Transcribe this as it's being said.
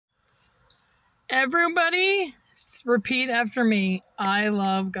Everybody, repeat after me. I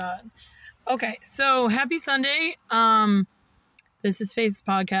love God. Okay, so happy Sunday. This is Faith's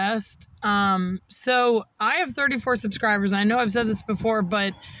podcast. So I have 34 subscribers. I know I've said this before,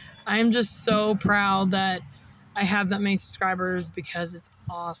 but I'm just so proud that I have that many subscribers because it's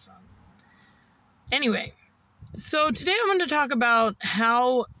awesome. Anyway, so today I wanted to talk about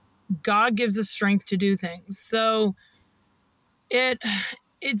how God gives us strength to do things. So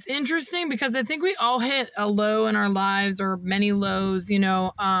it's interesting because I think we all hit a low in our lives, or many lows,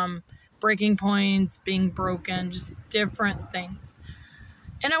 breaking points, being broken, just different things.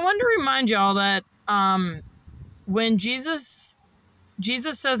 And I want to remind y'all that when Jesus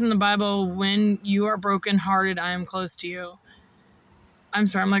says in the Bible, when you are brokenhearted, I am close to you. I'm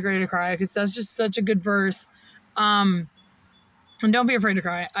sorry, I'm like ready to cry because that's just such a good verse. And don't be afraid to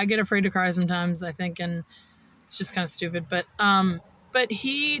cry. I get afraid to cry sometimes, I think, and it's just kind of stupid. But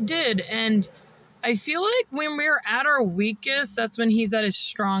he did, and I feel like when we're at our weakest, that's when he's at his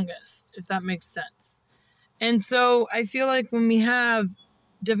strongest, if that makes sense. And so I feel like when we have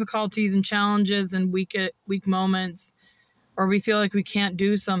difficulties and challenges and weak moments, or we feel like we can't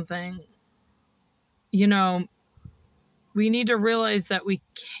do something, we need to realize that we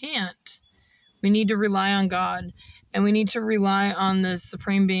can't. We need to rely on God, and we need to rely on this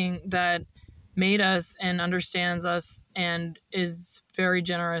supreme being that made us and understands us and is very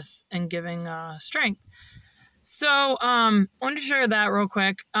generous in giving strength. So I wanted to share that real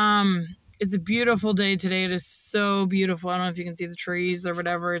quick. It's a beautiful day today. It is so beautiful. I don't know if you can see the trees or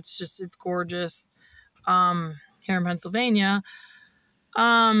whatever. It's gorgeous here in Pennsylvania.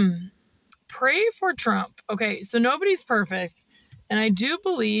 Pray for Trump. Okay, so nobody's perfect. And I do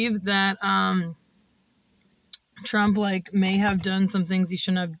believe that Trump may have done some things he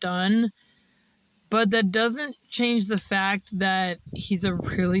shouldn't have done. But that doesn't change the fact that he's a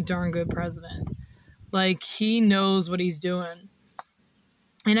really darn good president. He knows what he's doing.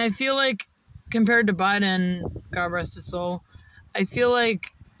 And I feel like, compared to Biden, God rest his soul, I feel like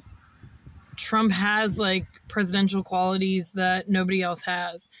Trump has, presidential qualities that nobody else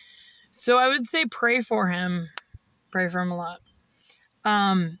has. So I would say pray for him. Pray for him a lot.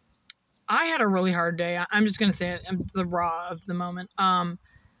 I had a really hard day. I'm just going to say it. I'm the raw of the moment.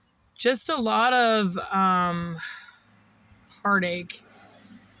 Just a lot of heartache,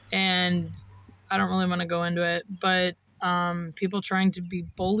 and I don't really want to go into it, but people trying to be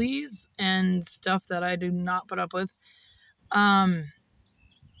bullies and stuff that I do not put up with. I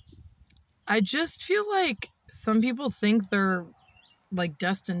just feel like some people think they're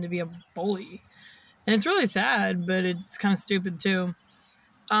destined to be a bully, and it's really sad, but it's kind of stupid too.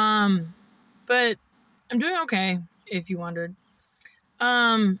 But I'm doing okay, if you wondered.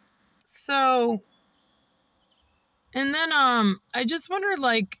 So, and then, I just wondered,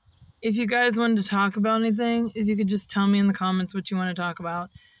 if you guys wanted to talk about anything, if you could just tell me in the comments what you want to talk about,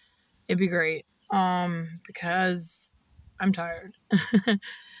 it'd be great, because I'm tired.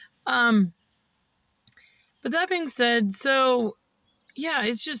 But that being said, so, yeah,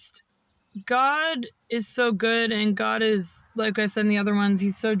 it's just, God is so good, and God is, like I said in the other ones,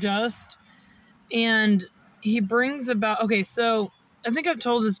 he's so just, and he brings about, okay, so, I think I've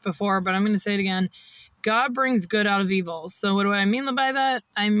told this before, but I'm going to say it again. God brings good out of evil. So what do I mean by that?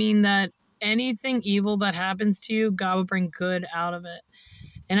 I mean that anything evil that happens to you, God will bring good out of it.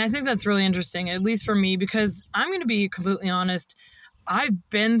 And I think that's really interesting, at least for me, because I'm going to be completely honest.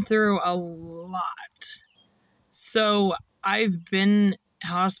 I've been through a lot. So I've been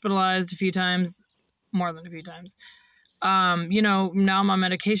hospitalized a few times, more than a few times. Now I'm on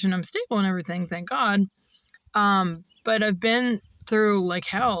medication. I'm stable and everything, thank God. But I've been through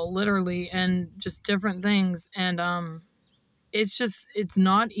hell, literally, and just different things, and it's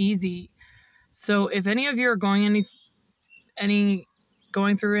not easy. So if any of you are going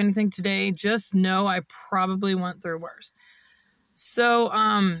through anything today, just know I probably went through worse. So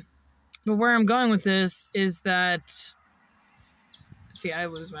but where I'm going with this is that, see, I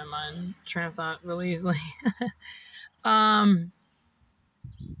lose my train of thought really easily. I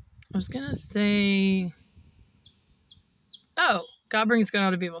was gonna say, oh, God brings good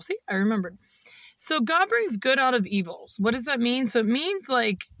out of evil. See, I remembered. So God brings good out of evils. What does that mean? So it means,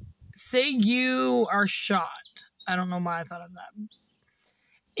 say you are shot. I don't know why I thought of that.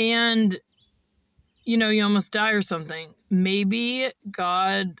 And, you almost die or something. Maybe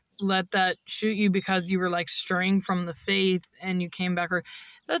God let that shoot you because you were, straying from the faith and you came back. Or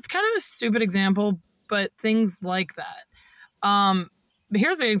that's kind of a stupid example, but things like that. But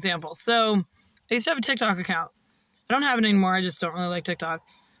here's an example. So I used to have a TikTok account. I don't have it anymore. I just don't really like TikTok.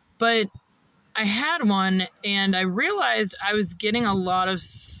 But I had one and I realized I was getting a lot of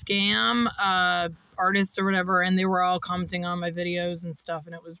scam artists or whatever, and they were all commenting on my videos and stuff,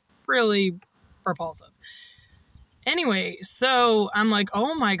 and it was really repulsive. Anyway, so I'm like,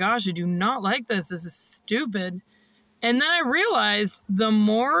 oh my gosh, I do not like this. This is stupid. And then I realized the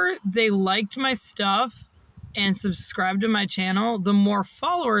more they liked my stuff and subscribed to my channel, the more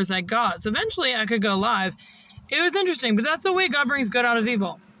followers I got. So eventually I could go live. It was interesting, but that's the way God brings good out of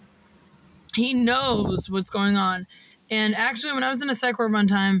evil. He knows what's going on. And actually, when I was in a psych ward one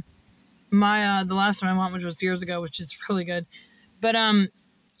time, the last time I went, which was years ago, which is really good, but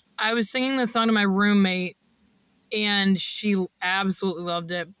I was singing this song to my roommate, and she absolutely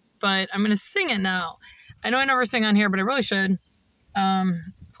loved it. But I'm gonna sing it now. I know I never sing on here, but I really should.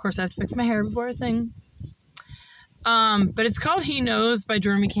 Of course, I have to fix my hair before I sing. But it's called "He Knows" by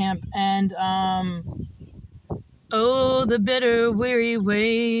Jeremy Camp, and oh, the bitter, weary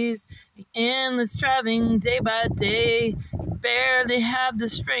ways, the endless striving day by day, you barely have the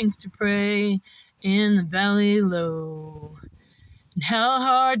strength to pray in the valley low. And how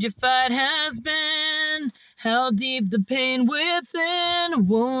hard your fight has been, how deep the pain within,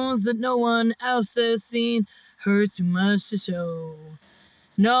 wounds that no one else has seen, hurts too much to show.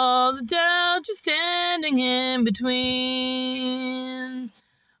 And all the doubt you're standing in between,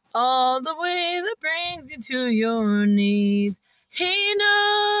 all the way that brings you to your knees. He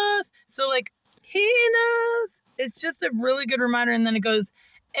knows. So, like, he knows. It's just a really good reminder. And then it goes,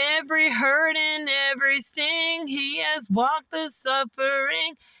 every hurt and every sting, he has walked the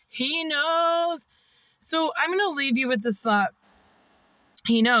suffering. He knows. So I'm going to leave you with this thought.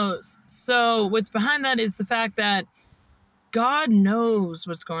 He knows. So what's behind that is the fact that God knows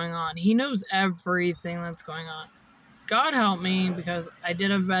what's going on. He knows everything that's going on. God help me, because I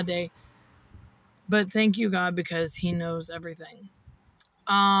did have a bad day. But thank you, God, because he knows everything.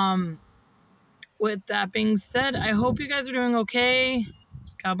 With that being said, I hope you guys are doing okay.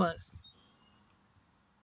 God bless.